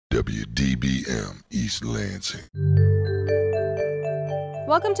WDBM East Lansing.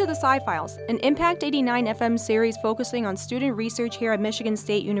 Welcome to the Sci-Files, an Impact 89 FM series focusing on student research here at Michigan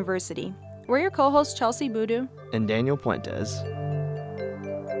State University. We're your co-hosts Chelsea Boudou and Daniel Puentes.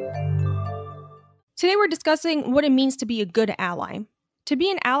 Today we're discussing what it means to be a good ally. To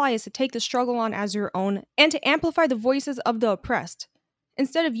be an ally is to take the struggle on as your own and to amplify the voices of the oppressed.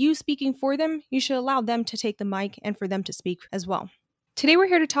 Instead of you speaking for them, you should allow them to take the mic and for them to speak as well. Today we're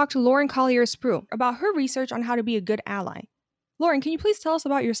here to talk to Lauren Collier-Spruel about her research on how to be a good ally. Lauren, can you please tell us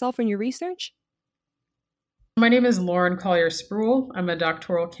about yourself and your research? My name is Lauren Collier-Spruel. I'm a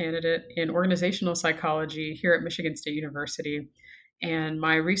doctoral candidate in organizational psychology here at Michigan State University. And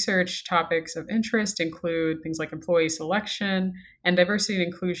my research topics of interest include things like employee selection and diversity and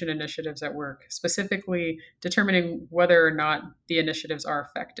inclusion initiatives at work, specifically determining whether or not the initiatives are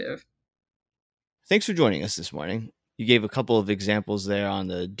effective. Thanks for joining us this morning. You gave a couple of examples there on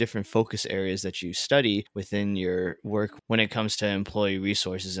the different focus areas that you study within your work when it comes to employee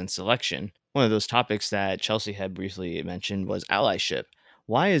resources and selection. One of those topics that Chelsea had briefly mentioned was allyship.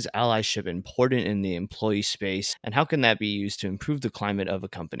 Why is allyship important in the employee space, and how can that be used to improve the climate of a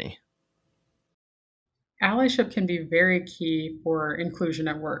company? Allyship can be very key for inclusion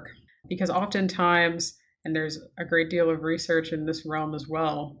at work because oftentimes, and there's a great deal of research in this realm as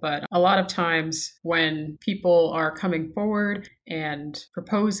well, but a lot of times when people are coming forward and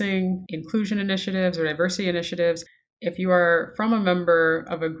proposing inclusion initiatives or diversity initiatives, if you are from a member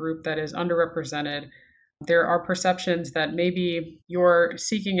of a group that is underrepresented, there are perceptions that maybe you're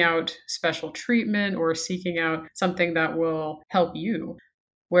seeking out special treatment or seeking out something that will help you.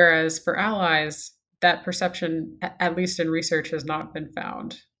 Whereas for allies, that perception, at least in research, has not been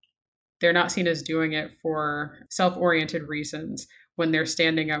found. They're not seen as doing it for self-oriented reasons when they're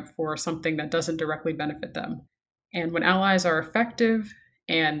standing up for something that doesn't directly benefit them. And when allies are effective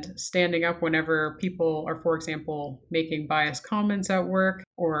and standing up whenever people are, for example, making biased comments at work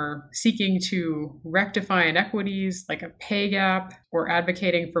or seeking to rectify inequities like a pay gap or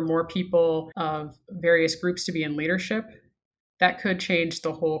advocating for more people of various groups to be in leadership, that could change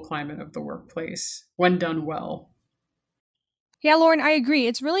the whole climate of the workplace when done well. Yeah, Lauren, I agree.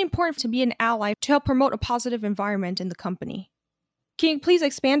 It's really important to be an ally to help promote a positive environment in the company. Can you please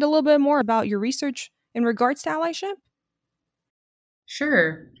expand a little bit more about your research in regards to allyship?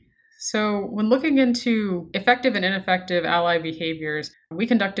 Sure. So when looking into effective and ineffective ally behaviors, we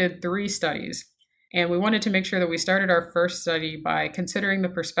conducted 3 studies. And we wanted to make sure that we started our first study by considering the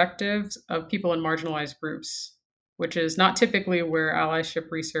perspectives of people in marginalized groups, which is not typically where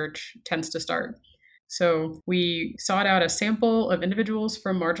allyship research tends to start. So we sought out a sample of individuals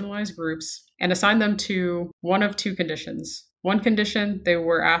from marginalized groups and assigned them to one of 2 conditions. One condition, they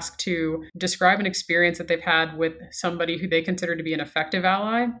were asked to describe an experience that they've had with somebody who they consider to be an effective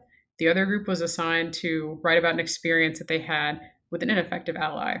ally. The other group was assigned to write about an experience that they had with an ineffective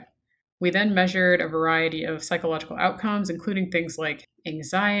ally. We then measured a variety of psychological outcomes, including things like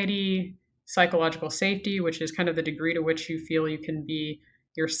anxiety, psychological safety, which is kind of the degree to which you feel you can be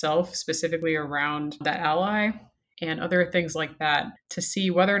yourself, specifically around that ally, and other things like that, to see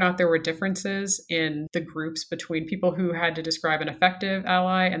whether or not there were differences in the groups between people who had to describe an effective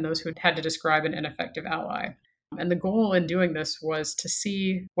ally and those who had to describe an ineffective ally. And the goal in doing this was to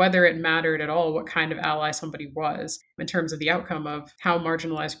see whether it mattered at all what kind of ally somebody was in terms of the outcome of how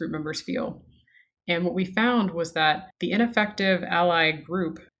marginalized group members feel. And what we found was that the ineffective ally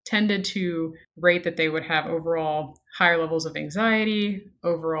group tended to rate that they would have overall higher levels of anxiety,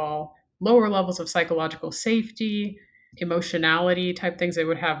 overall lower levels of psychological safety, emotionality type things. They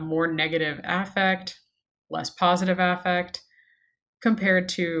would have more negative affect, less positive affect, compared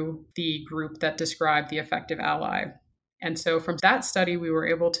to the group that described the effective ally. And so from that study, we were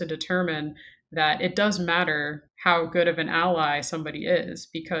able to determine that it does matter how good of an ally somebody is,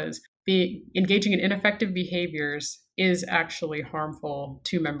 because engaging in ineffective behaviors is actually harmful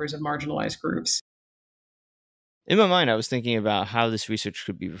to members of marginalized groups. In my mind, I was thinking about how this research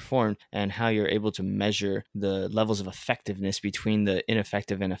could be performed and how you're able to measure the levels of effectiveness between the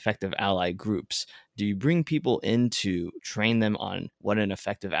ineffective and effective ally groups. Do you bring people in to train them on what an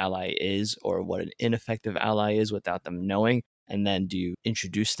effective ally is or what an ineffective ally is without them knowing? And then do you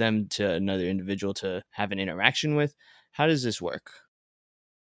introduce them to another individual to have an interaction with? How does this work?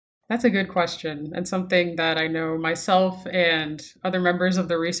 That's a good question, and something that I know myself and other members of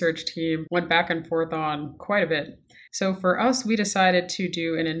the research team went back and forth on quite a bit. So for us, we decided to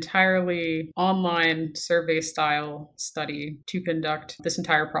do an entirely online survey style study to conduct this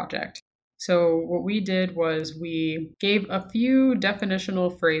entire project. So, what we did was we gave a few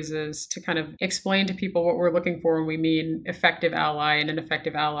definitional phrases to kind of explain to people what we're looking for when we mean effective ally and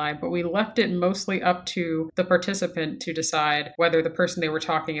ineffective ally, but we left it mostly up to the participant to decide whether the person they were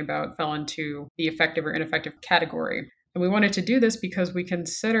talking about fell into the effective or ineffective category. And we wanted to do this because we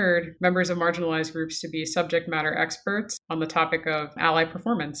considered members of marginalized groups to be subject matter experts on the topic of ally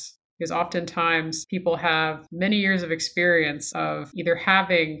performance. Because oftentimes people have many years of experience of either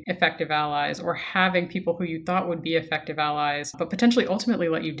having effective allies or having people who you thought would be effective allies, but potentially ultimately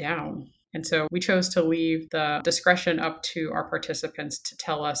let you down. And so we chose to leave the discretion up to our participants to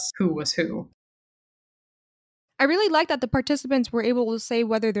tell us who was who. I really like that the participants were able to say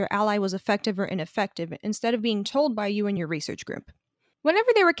whether their ally was effective or ineffective instead of being told by you and your research group. Whenever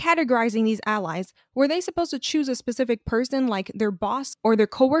they were categorizing these allies, were they supposed to choose a specific person like their boss or their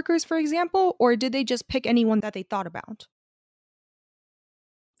coworkers, for example, or did they just pick anyone that they thought about?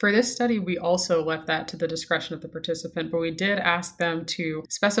 For this study, we also left that to the discretion of the participant, but we did ask them to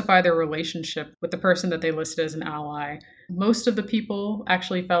specify their relationship with the person that they listed as an ally. Most of the people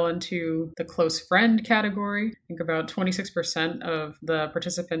actually fell into the close friend category. I think about 26% of the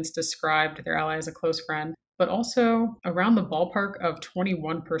participants described their ally as a close friend, but also around the ballpark of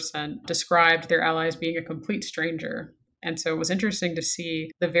 21% described their ally as being a complete stranger. And so it was interesting to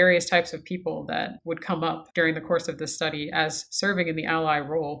see the various types of people that would come up during the course of this study as serving in the ally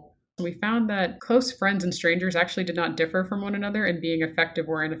role. We found that close friends and strangers actually did not differ from one another in being effective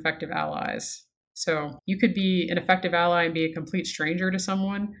or ineffective allies. So you could be an effective ally and be a complete stranger to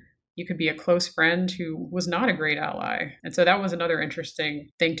someone. You could be a close friend who was not a great ally. And so that was another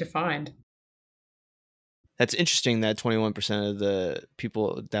interesting thing to find. That's interesting that 21% of the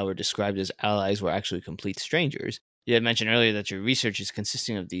people that were described as allies were actually complete strangers. You had mentioned earlier that your research is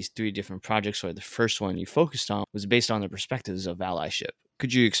consisting of these 3 different projects, where the first one you focused on was based on the perspectives of allyship.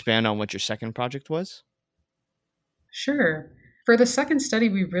 Could you expand on what your second project was? Sure. For the second study,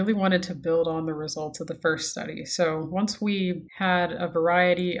 we really wanted to build on the results of the first study. So once we had a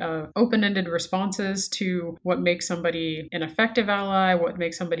variety of open-ended responses to what makes somebody an effective ally, what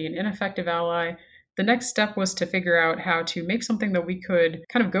makes somebody an ineffective ally, the next step was to figure out how to make something that we could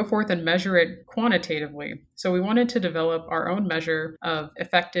kind of go forth and measure it quantitatively. So we wanted to develop our own measure of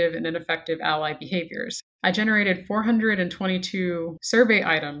effective and ineffective ally behaviors. I generated 422 survey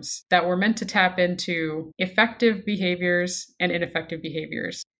items that were meant to tap into effective behaviors and ineffective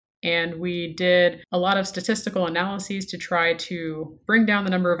behaviors. And we did a lot of statistical analyses to try to bring down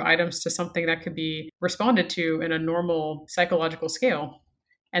the number of items to something that could be responded to in a normal psychological scale.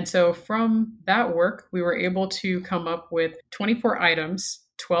 And so from that work, we were able to come up with 24 items,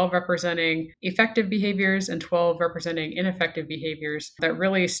 12 representing effective behaviors and 12 representing ineffective behaviors that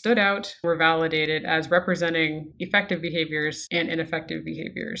really stood out, were validated as representing effective behaviors and ineffective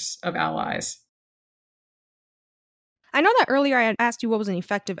behaviors of allies. I know that earlier I had asked you what was an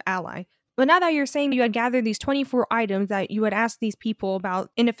effective ally, but now that you're saying you had gathered these 24 items that you had asked these people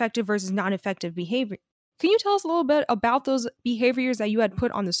about ineffective versus non-effective behavior, can you tell us a little bit about those behaviors that you had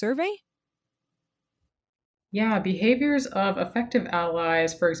put on the survey? Yeah, behaviors of effective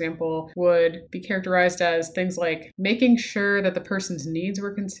allies, for example, would be characterized as things like making sure that the person's needs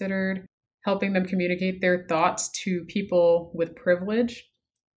were considered, helping them communicate their thoughts to people with privilege,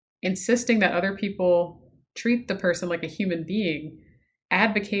 insisting that other people treat the person like a human being,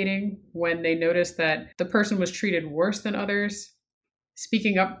 advocating when they notice that the person was treated worse than others,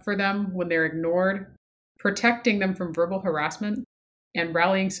 speaking up for them when they're ignored, protecting them from verbal harassment, and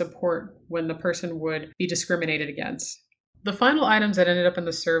rallying support when the person would be discriminated against. The final items that ended up in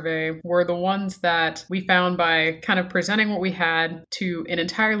the survey were the ones that we found by kind of presenting what we had to an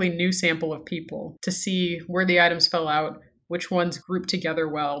entirely new sample of people to see where the items fell out, which ones grouped together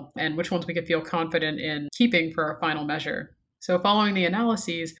well, and which ones we could feel confident in keeping for our final measure. So following the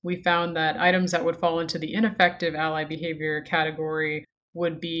analyses, we found that items that would fall into the ineffective ally behavior category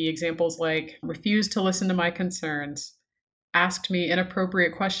would be examples like refused to listen to my concerns, asked me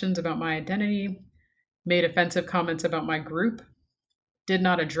inappropriate questions about my identity, made offensive comments about my group, did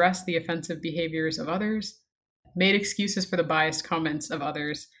not address the offensive behaviors of others, made excuses for the biased comments of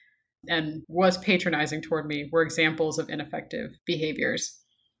others, and was patronizing toward me were examples of ineffective behaviors.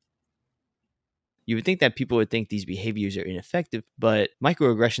 You would think that people would think these behaviors are ineffective, but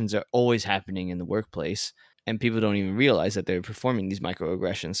microaggressions are always happening in the workplace, and people don't even realize that they're performing these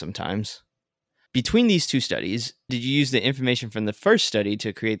microaggressions sometimes. Between these 2 studies, did you use the information from the first study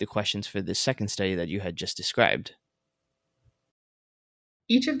to create the questions for the second study that you had just described?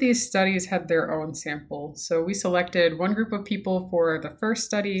 Each of these studies had their own sample. So we selected one group of people for the first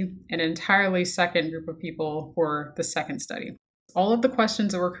study and an entirely second group of people for the second study. All of the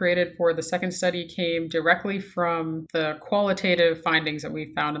questions that were created for the second study came directly from the qualitative findings that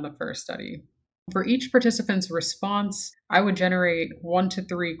we found in the first study. For each participant's response, I would generate 1 to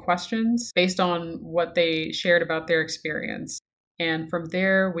 3 questions based on what they shared about their experience. And from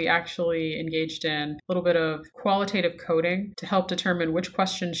there, we actually engaged in a little bit of qualitative coding to help determine which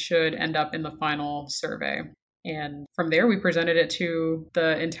questions should end up in the final survey. And from there, we presented it to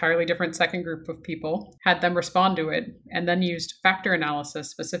the entirely different second group of people, had them respond to it, and then used factor analysis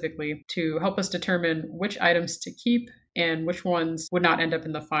specifically to help us determine which items to keep and which ones would not end up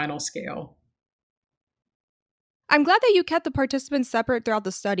in the final scale. I'm glad that you kept the participants separate throughout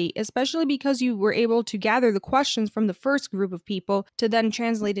the study, especially because you were able to gather the questions from the first group of people to then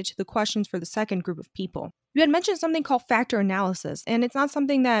translate it to the questions for the second group of people. You had mentioned something called factor analysis, and it's not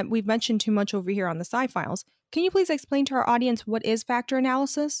something that we've mentioned too much over here on the Sci-Files. Can you please explain to our audience what is factor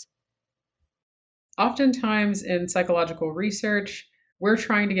analysis? Oftentimes in psychological research, we're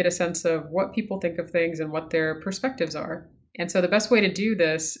trying to get a sense of what people think of things and what their perspectives are. And so the best way to do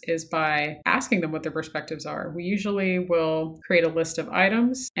this is by asking them what their perspectives are. We usually will create a list of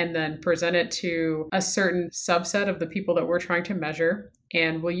items and then present it to a certain subset of the people that we're trying to measure.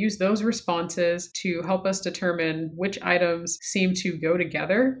 And we'll use those responses to help us determine which items seem to go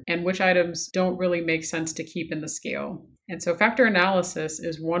together and which items don't really make sense to keep in the scale. And so factor analysis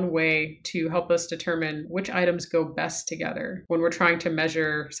is one way to help us determine which items go best together when we're trying to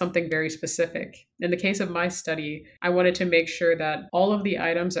measure something very specific. In the case of my study, I wanted to make sure that all of the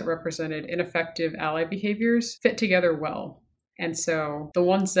items that represented ineffective ally behaviors fit together well. And so the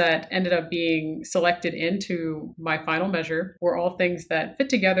ones that ended up being selected into my final measure were all things that fit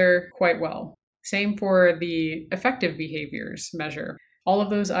together quite well. Same for the effective behaviors measure. All of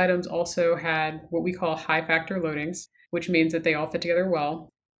those items also had what we call high factor loadings, which means that they all fit together well.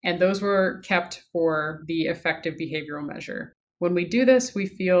 And those were kept for the effective behavioral measure. When we do this, we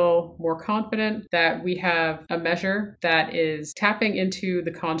feel more confident that we have a measure that is tapping into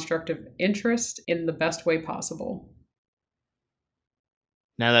the construct of interest in the best way possible.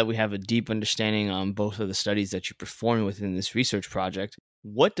 Now that we have a deep understanding on both of the studies that you performed within this research project,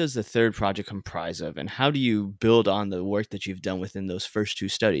 what does the third project comprise of, and how do you build on the work that you've done within those first 2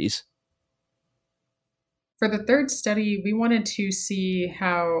 studies? For the third study, we wanted to see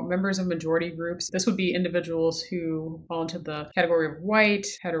how members of majority groups, this would be individuals who fall into the category of white,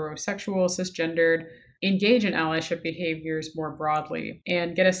 heterosexual, cisgendered, engage in allyship behaviors more broadly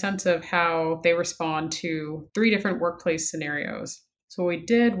and get a sense of how they respond to 3 different workplace scenarios. So what we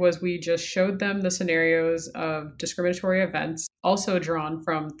did was we just showed them the scenarios of discriminatory events, also drawn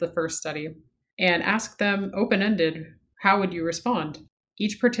from the first study, and asked them open-ended, how would you respond?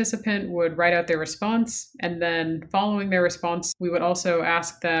 Each participant would write out their response, and then following their response, we would also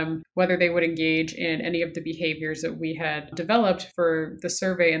ask them whether they would engage in any of the behaviors that we had developed for the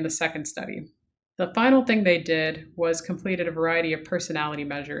survey in the second study. The final thing they did was completed a variety of personality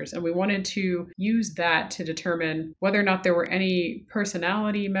measures, and we wanted to use that to determine whether or not there were any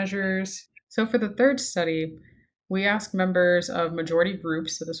personality measures. So for the third study, we asked members of majority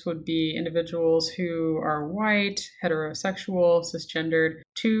groups, so this would be individuals who are white, heterosexual, cisgendered,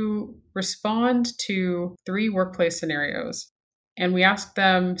 to respond to 3 workplace scenarios. And we asked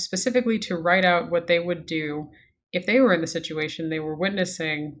them specifically to write out what they would do if they were in the situation they were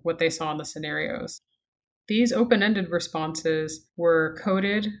witnessing what they saw in the scenarios. These open-ended responses were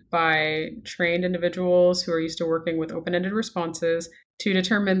coded by trained individuals who are used to working with open-ended responses to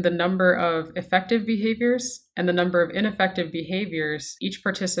determine the number of effective behaviors and the number of ineffective behaviors each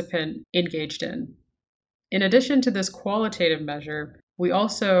participant engaged in. In addition to this qualitative measure, we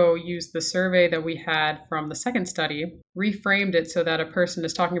also used the survey that we had from the second study, reframed it so that a person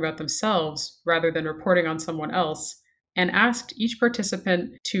is talking about themselves rather than reporting on someone else, and asked each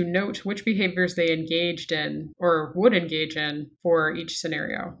participant to note which behaviors they engaged in or would engage in for each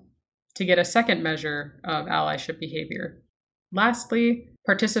scenario to get a second measure of allyship behavior. Lastly,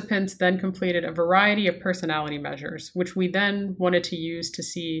 participants then completed a variety of personality measures, which we then wanted to use to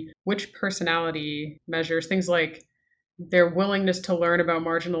see which personality measures, things like their willingness to learn about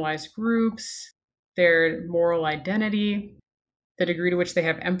marginalized groups, their moral identity, the degree to which they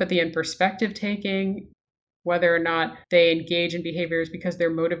have empathy and perspective taking, whether or not they engage in behaviors because they're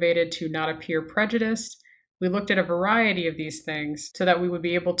motivated to not appear prejudiced. We looked at a variety of these things so that we would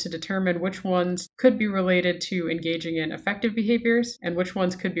be able to determine which ones could be related to engaging in effective behaviors and which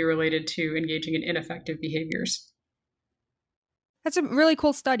ones could be related to engaging in ineffective behaviors. That's a really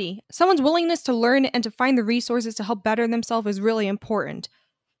cool study. Someone's willingness to learn and to find the resources to help better themselves is really important.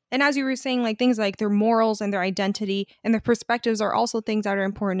 And as you were saying, like things like their morals and their identity and their perspectives are also things that are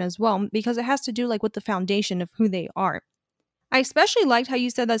important as well, because it has to do like with the foundation of who they are. I especially liked how you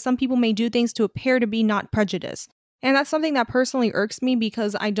said that some people may do things to appear to be not prejudiced. And that's something that personally irks me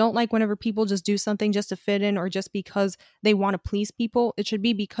because I don't like whenever people just do something just to fit in or just because they want to please people. It should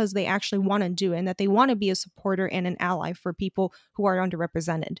be because they actually want to do it and that they want to be a supporter and an ally for people who are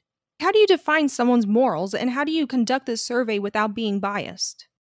underrepresented. How do you define someone's morals and how do you conduct this survey without being biased?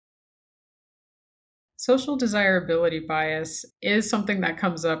 Social desirability bias is something that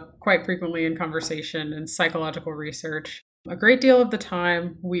comes up quite frequently in conversation and psychological research. A great deal of the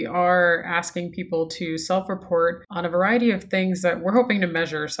time, we are asking people to self report on a variety of things that we're hoping to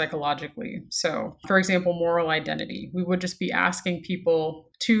measure psychologically. So, for example, moral identity. We would just be asking people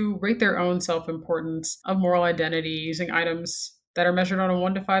to rate their own self importance of moral identity using items that are measured on a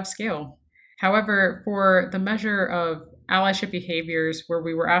 1 to 5 scale. However, for the measure of allyship behaviors, where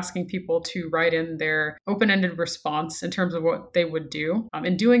we were asking people to write in their open-ended response in terms of what they would do.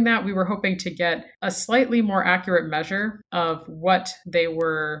 In doing that, we were hoping to get a slightly more accurate measure of what they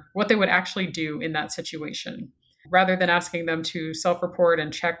would actually do in that situation. Rather than asking them to self-report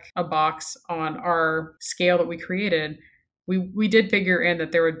and check a box on our scale that we created, we did figure in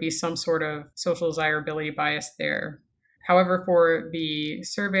that there would be some sort of social desirability bias there. However, for the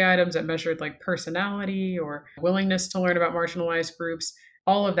survey items that measured like personality or willingness to learn about marginalized groups,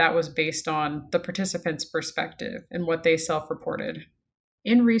 all of that was based on the participants' perspective and what they self-reported.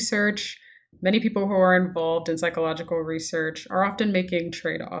 In research, many people who are involved in psychological research are often making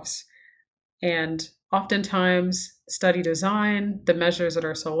trade-offs. And oftentimes, study design, the measures that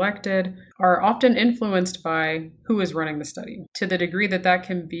are selected, are often influenced by who is running the study. To the degree that that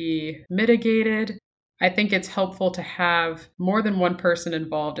can be mitigated, I think it's helpful to have more than one person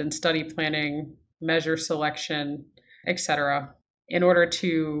involved in study planning, measure selection, etc., in order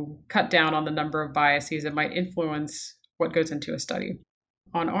to cut down on the number of biases that might influence what goes into a study.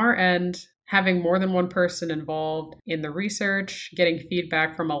 On our end, having more than one person involved in the research, getting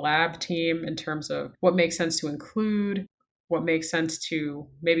feedback from a lab team in terms of what makes sense to include, what makes sense to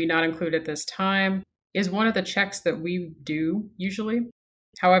maybe not include at this time, is one of the checks that we do usually.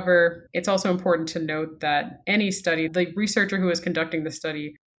 However, it's also important to note that any study, the researcher who is conducting the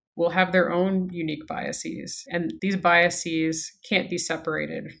study will have their own unique biases, and these biases can't be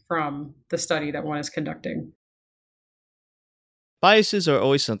separated from the study that one is conducting. Biases are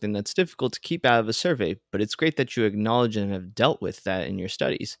always something that's difficult to keep out of a survey, but it's great that you acknowledge and have dealt with that in your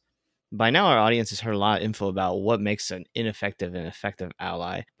studies. By now, our audience has heard a lot of info about what makes an ineffective and effective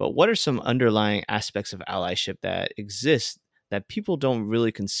ally, but what are some underlying aspects of allyship that exist that people don't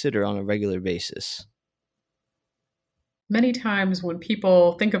really consider on a regular basis? Many times when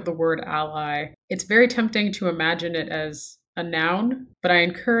people think of the word ally, it's very tempting to imagine it as a noun, but I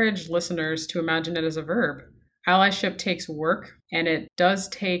encourage listeners to imagine it as a verb. Allyship takes work, and it does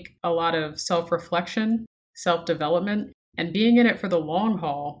take a lot of self-reflection, self-development, and being in it for the long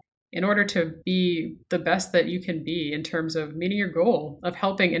haul in order to be the best that you can be in terms of meeting your goal of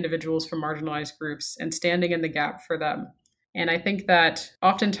helping individuals from marginalized groups and standing in the gap for them. And I think that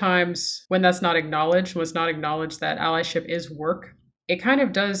oftentimes when that's not acknowledged, when it's not acknowledged that allyship is work, it kind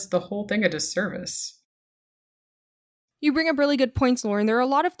of does the whole thing a disservice. You bring up really good points, Lauren. There are a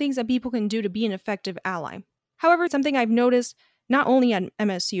lot of things that people can do to be an effective ally. However, something I've noticed, not only at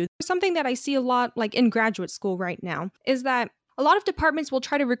MSU, something that I see a lot like in graduate school right now, is that a lot of departments will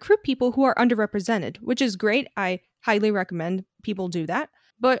try to recruit people who are underrepresented, which is great. I highly recommend people do that.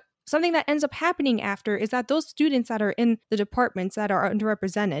 But something that ends up happening after is that those students that are in the departments that are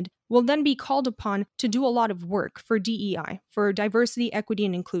underrepresented will then be called upon to do a lot of work for DEI, for diversity, equity,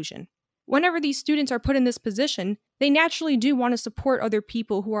 and inclusion. Whenever these students are put in this position, they naturally do want to support other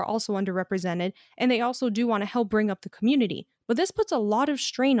people who are also underrepresented, and they also do want to help bring up the community. But this puts a lot of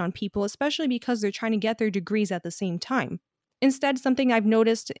strain on people, especially because they're trying to get their degrees at the same time. Instead, something I've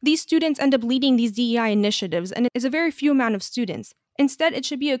noticed, these students end up leading these DEI initiatives, and it's a very few amount of students. Instead, it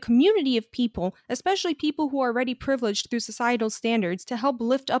should be a community of people, especially people who are already privileged through societal standards, to help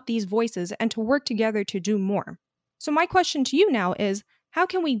lift up these voices and to work together to do more. So my question to you now is, how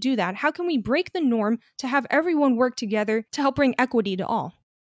can we do that? How can we break the norm to have everyone work together to help bring equity to all?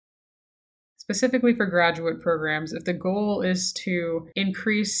 Specifically for graduate programs, if the goal is to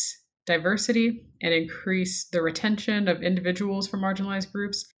increase diversity and increase the retention of individuals from marginalized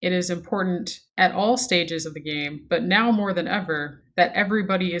groups, it is important at all stages of the game, but now more than ever, that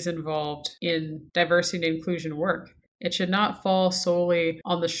everybody is involved in diversity and inclusion work. It should not fall solely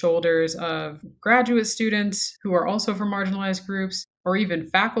on the shoulders of graduate students who are also from marginalized groups, or even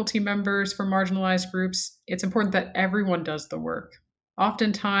faculty members from marginalized groups. It's important that everyone does the work.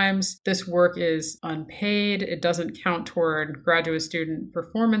 Oftentimes, this work is unpaid. It doesn't count toward graduate student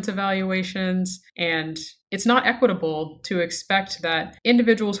performance evaluations, and it's not equitable to expect that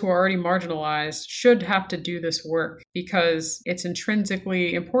individuals who are already marginalized should have to do this work because it's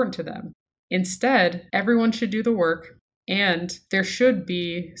intrinsically important to them. Instead, everyone should do the work, and there should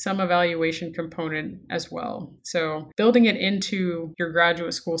be some evaluation component as well. So building it into your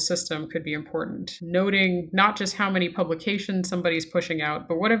graduate school system could be important. Noting not just how many publications somebody's pushing out,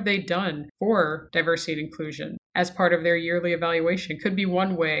 but what have they done for diversity and inclusion as part of their yearly evaluation could be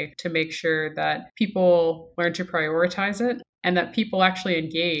one way to make sure that people learn to prioritize it and that people actually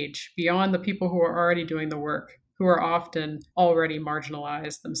engage beyond the people who are already doing the work, who are often already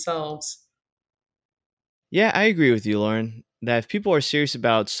marginalized themselves. Yeah, I agree with you, Lauren, that if people are serious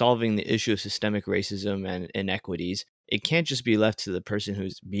about solving the issue of systemic racism and inequities, it can't just be left to the person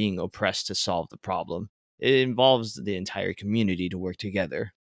who's being oppressed to solve the problem. It involves the entire community to work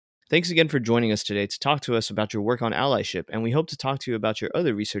together. Thanks again for joining us today to talk to us about your work on allyship, and we hope to talk to you about your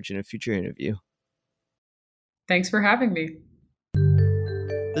other research in a future interview. Thanks for having me.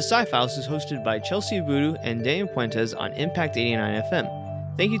 The Sci-Files is hosted by Chelsea Abudu and Daniel Puentes on Impact 89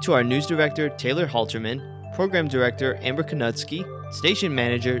 FM. Thank you to our news director, Taylor Halterman, Program Director Amber Konutsky, Station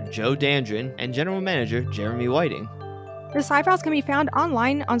Manager Joe Dandrin, and General Manager Jeremy Whiting. The Sci-Files can be found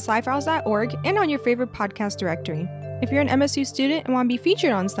online on scifiles.org and on your favorite podcast directory. If you're an MSU student and want to be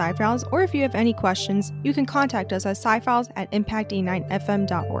featured on Sci-Files, or if you have any questions, you can contact us at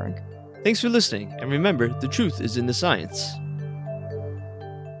scifiles@impact89fm.org. Thanks for listening, and remember, the truth is in the science.